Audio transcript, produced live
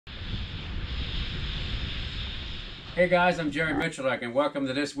Hey guys, I'm Jerry Miculek and welcome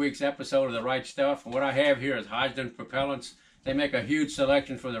to this week's episode of The Right Stuff. And what I have here is Hodgdon propellants. They make a huge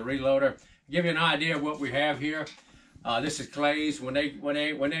selection for the reloader. To give you an idea of what we have here, this is clays. When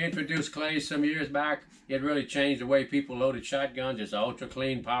they introduced clays some years back, it really changed the way people loaded shotguns. It's ultra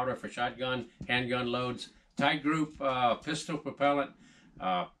clean powder for shotgun, handgun loads. Tight group pistol propellant.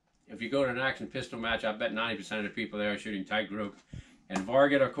 If you go to an action pistol match, I bet 90% of the people there are shooting tight group. And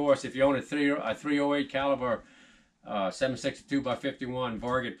Varget, of course, if you own a 308 caliber 762 by 51,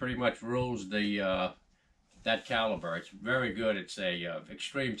 Varget pretty much rules the that caliber. It's very good. It's a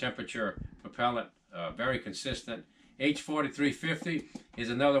extreme temperature propellant, very consistent. H4350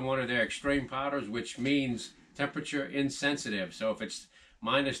 is another one of their extreme powders, which means temperature insensitive. So if it's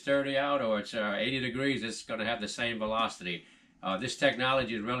minus 30 out or it's 80 degrees, it's going to have the same velocity. This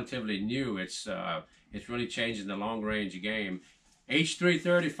technology is relatively new. It's really changing the long range game.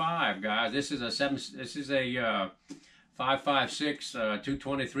 H335, guys. This is a 5.56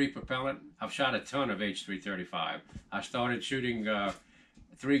 223 propellant. I've shot a ton of H335. I started shooting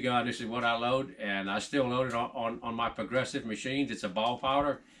 3-gun. This is what I load, and I still load it on my progressive machines. It's a ball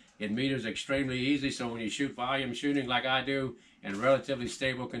powder. It meters extremely easy, so when you shoot volume shooting like I do in relatively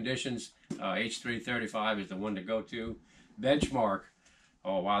stable conditions, H335 is the one to go to. Benchmark.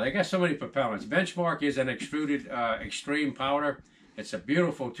 Oh wow, they got so many propellants. Benchmark is an extruded extreme powder. It's a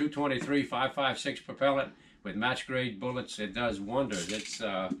beautiful 223 5.56 propellant with match grade bullets. It does wonders. It's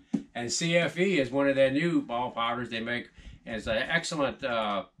and CFE is one of their new ball powders they make. It's an excellent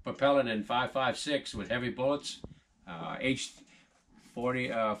propellant in 5.56 with heavy bullets.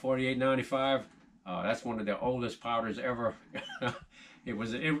 H4895. That's one of the oldest powders ever. It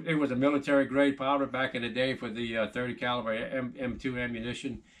was a military grade powder back in the day for the 30 caliber M2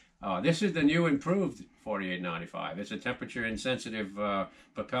 ammunition. This is the new improved 4895. It's a temperature insensitive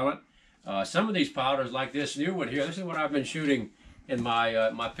propellant. Some of these powders, like this new one here, this is what I've been shooting in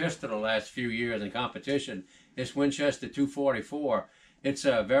my my pistol the last few years in competition. This Winchester 244. It's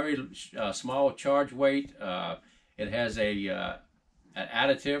a very small charge weight. It has an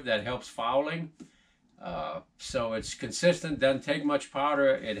additive that helps fouling. So it's consistent, doesn't take much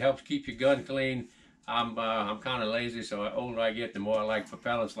powder. It helps keep your gun clean. I'm kind of lazy, so the older I get, the more I like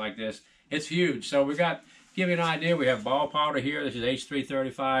propellants like this. It's huge. So we got, give you an idea, we have ball powder here. This is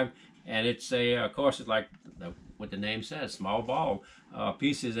H335, and it's of course, it's like what the name says, small ball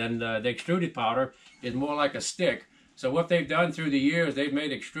pieces. And the extruded powder is more like a stick. So what they've done through the years, they've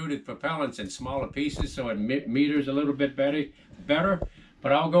made extruded propellants in smaller pieces, so it meters a little bit better.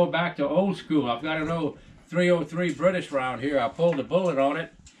 But I'll go back to old school. I've got an old 303 British round here. I pulled the bullet on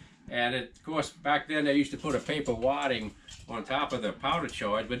it. And of course, back then they used to put a paper wadding on top of the powder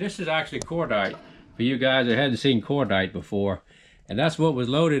charge. But this is actually cordite. For you guys that hadn't seen cordite before. And that's what was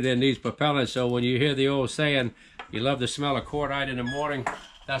loaded in these propellants. So when you hear the old saying, you love the smell of cordite in the morning,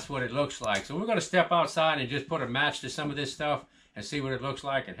 that's what it looks like. So we're going to step outside and just put a match to some of this stuff and see what it looks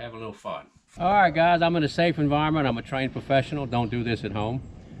like and have a little fun. All right, guys, I'm in a safe environment. I'm a trained professional. Don't do this at home.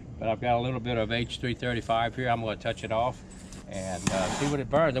 But I've got a little bit of H335 here. I'm going to touch it off and see what it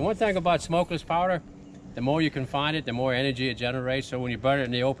burns. And one thing about smokeless powder, the more you can find it, the more energy it generates. So when you burn it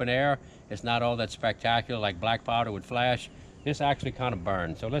in the open air, it's not all that spectacular like black powder would flash. This actually kind of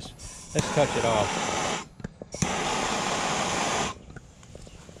burns. So let's touch it off.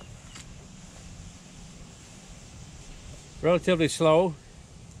 Relatively slow,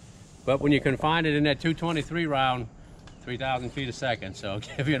 but when you can find it in that 223 round, 3,000 feet a second. So I'll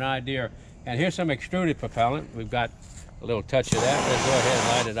give you an idea. And here's some extruded propellant. We've got a little touch of that. Let's go ahead and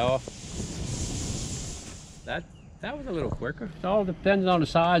light it off. That was a little quicker. It all depends on the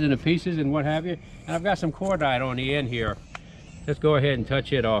size and the pieces and what have you. And I've got some cordite on the end here. Let's go ahead and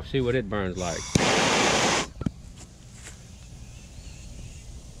touch it off, see what it burns like.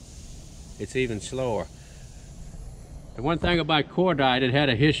 It's even slower. The one thing about cordite, it had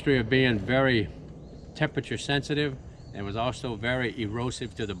a history of being very temperature sensitive and was also very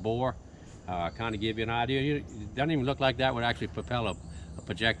erosive to the bore. Kind of give you an idea. It doesn't even look like that would actually propel a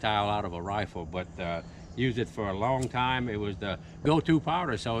projectile out of a rifle, but used it for a long time. It was the go-to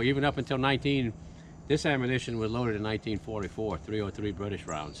powder. So even up until this ammunition was loaded in 1944, 303 British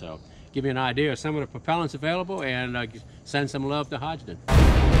rounds. So give you an idea of some of the propellants available, and send some love to Hodgdon.